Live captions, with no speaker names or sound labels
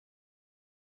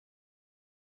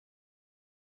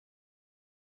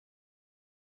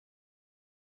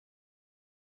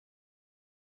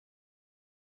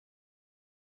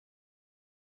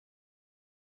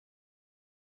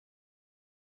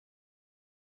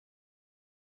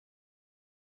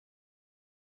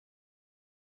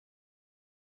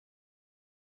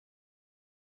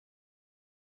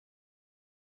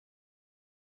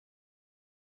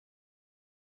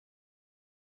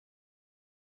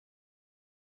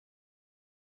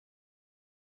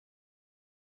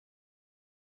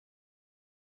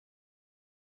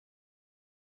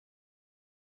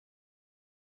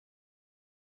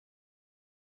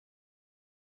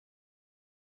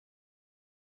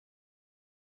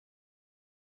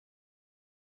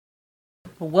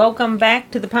Welcome back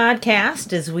to the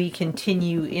podcast as we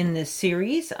continue in this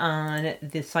series on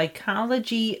the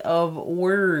psychology of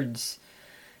words.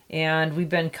 And we've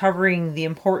been covering the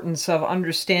importance of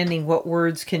understanding what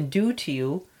words can do to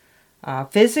you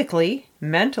physically,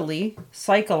 mentally,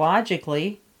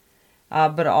 psychologically,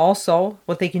 but also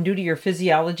what they can do to your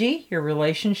physiology, your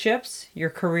relationships,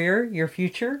 your career, your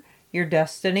future, your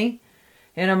destiny,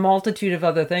 and a multitude of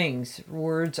other things.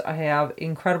 Words have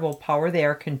incredible power. They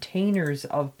are containers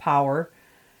of power.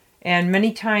 And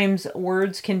many times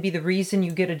words can be the reason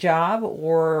you get a job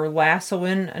or lasso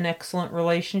in an excellent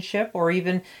relationship or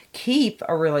even keep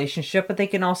a relationship. But they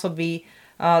can also be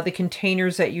the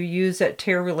containers that you use that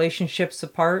tear relationships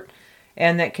apart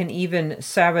and that can even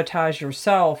sabotage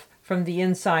yourself from the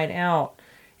inside out.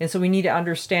 And so we need to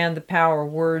understand the power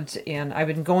of words. And I've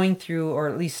been going through, or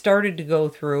at least started to go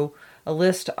through, a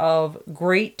list of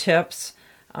great tips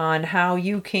on how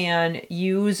you can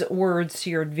use words to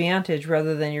your advantage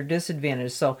rather than your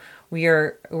disadvantage. So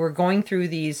we're going through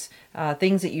these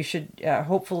things that you should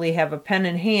hopefully have a pen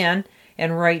in hand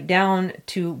and write down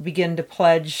to begin to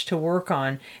pledge to work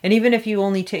on. And even if you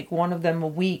only take one of them a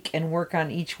week and work on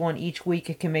each one each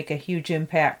week, it can make a huge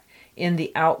impact in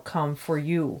the outcome for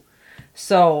you.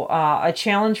 So a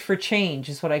challenge for change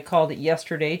is what I called it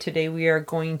yesterday. Today we are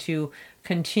going to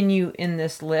continue in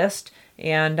this list.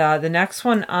 And the next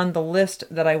one on the list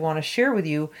that I want to share with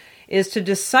you is to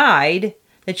decide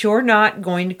that you're not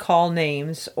going to call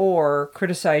names or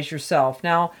criticize yourself.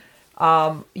 Now,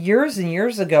 years and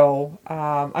years ago,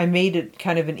 I made it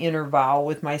kind of an inner vow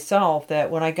with myself that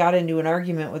when I got into an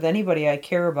argument with anybody I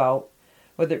care about,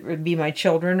 whether it would be my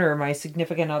children or my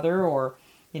significant other or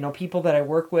people that I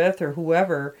work with or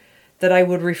whoever, that I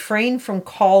would refrain from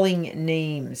calling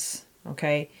names,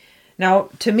 okay? Now,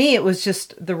 to me, it was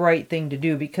just the right thing to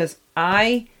do because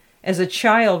I, as a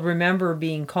child, remember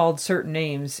being called certain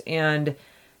names, and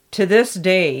to this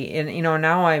day, and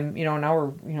now I'm, now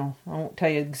we're, I won't tell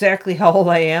you exactly how old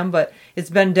I am, but it's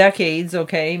been decades,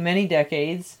 okay, many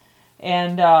decades,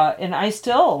 and I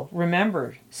still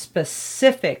remember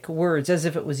specific words as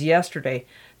if it was yesterday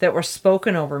that were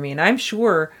spoken over me. And I'm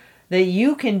sure that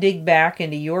you can dig back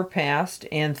into your past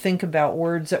and think about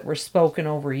words that were spoken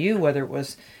over you, whether it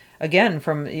was, again,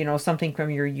 from, something from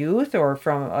your youth or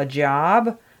from a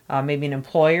job, maybe an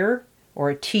employer or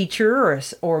a teacher,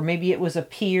 or maybe it was a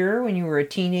peer when you were a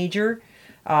teenager,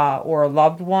 or a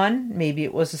loved one. Maybe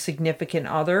it was a significant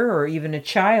other or even a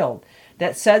child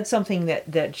that said something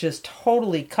that just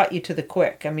totally cut you to the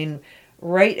quick. I mean,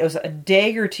 right, it was a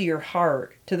dagger to your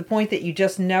heart to the point that you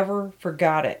just never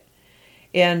forgot it.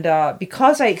 And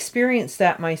because I experienced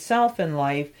that myself in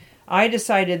life, I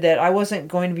decided that I wasn't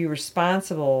going to be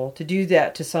responsible to do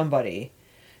that to somebody.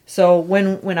 So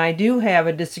when I do have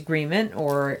a disagreement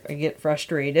or I get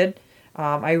frustrated,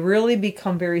 I really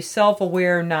become very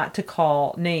self-aware not to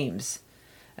call names.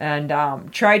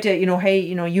 And try to, hey,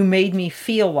 you made me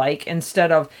feel like,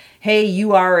 instead of, hey,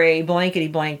 you are a blankety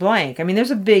blank blank. I mean,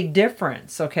 there's a big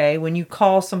difference, okay, when you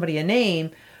call somebody a name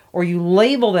or you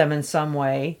label them in some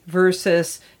way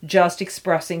versus just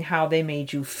expressing how they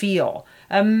made you feel.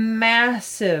 A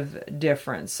massive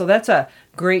difference. So that's a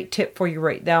great tip for you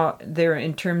right now there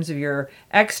in terms of your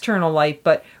external life,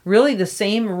 but really the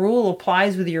same rule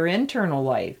applies with your internal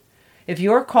life. If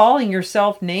you're calling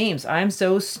yourself names, I'm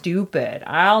so stupid,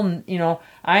 I'm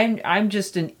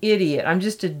just an idiot, I'm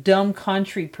just a dumb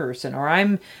country person, or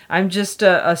I'm just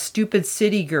a stupid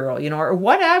city girl, or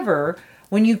whatever,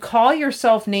 when you call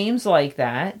yourself names like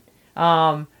that,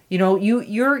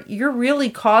 you're really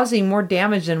causing more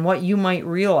damage than what you might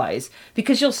realize,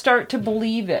 because you'll start to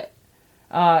believe it.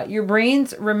 Your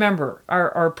brains, remember,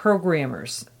 are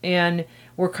programmers, and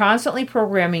we're constantly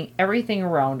programming everything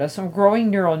around us and growing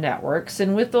neural networks.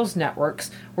 And with those networks,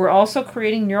 we're also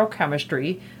creating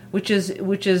neurochemistry, which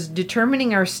is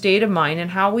determining our state of mind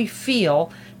and how we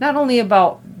feel, not only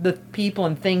about the people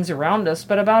and things around us,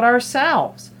 but about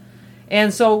ourselves.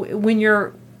 And so when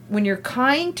you're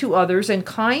kind to others and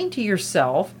kind to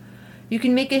yourself, you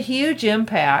can make a huge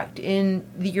impact in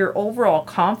your overall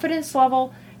confidence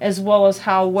level, as well as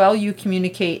how well you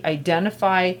communicate,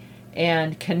 identify,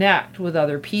 and connect with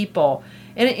other people.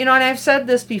 And and I've said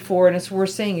this before, and it's worth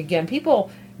saying again, people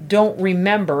don't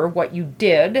remember what you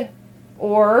did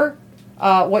or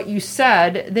what you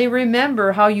said. They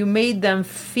remember how you made them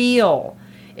feel.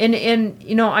 And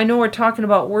I know we're talking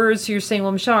about words, so you're saying,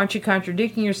 well, Michelle, aren't you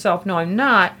contradicting yourself? No, I'm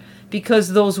not,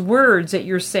 because those words that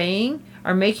you're saying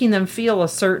are making them feel a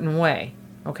certain way,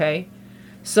 okay?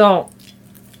 So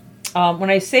when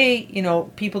I say,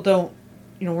 people don't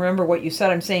remember what you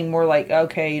said. I'm saying more like,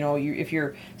 okay, if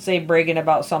you're, say, bragging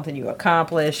about something you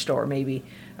accomplished, or maybe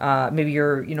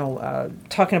you're,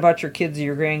 talking about your kids or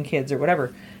your grandkids or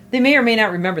whatever. They may or may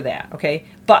not remember that, okay?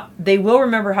 But they will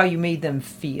remember how you made them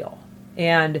feel.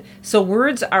 And so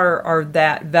words are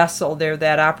that vessel, they're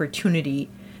that opportunity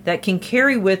that can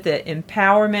carry with it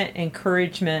empowerment,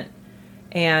 encouragement,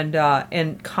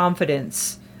 and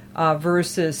confidence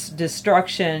versus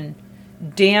destruction,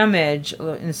 damage,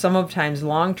 and sometimes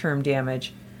long-term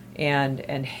damage,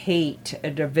 and hate,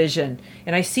 a division.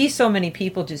 And I see so many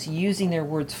people just using their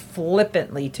words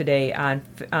flippantly today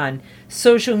on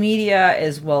social media,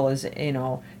 as well as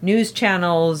news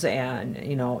channels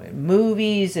and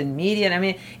movies and media. And I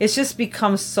mean, it's just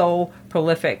become so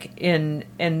prolific in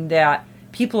that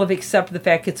people have accepted the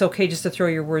fact it's okay just to throw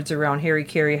your words around, Harry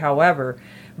Carey, however.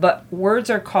 But words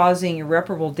are causing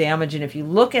irreparable damage, and if you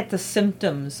look at the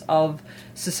symptoms of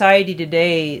society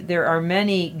today, there are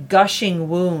many gushing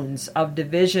wounds of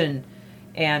division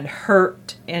and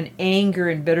hurt and anger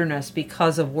and bitterness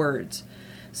because of words.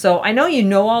 So I know you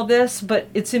know all this, but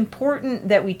it's important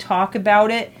that we talk about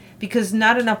it, because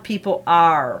not enough people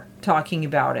are talking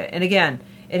about it. And again,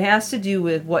 it has to do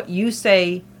with what you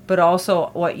say, but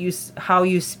also how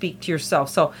you speak to yourself.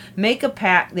 So make a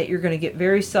pact that you're going to get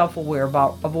very self-aware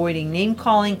about avoiding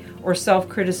name-calling or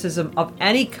self-criticism of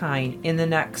any kind in the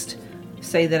next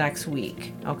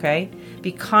week, okay?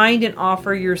 Be kind and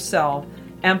offer yourself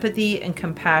empathy and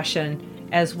compassion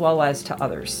as well as to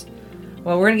others.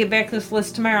 Well, we're going to get back to this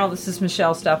list tomorrow. This is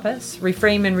Michelle Steffes.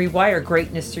 Reframe and rewire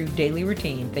greatness through daily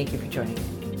routine. Thank you for joining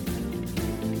me.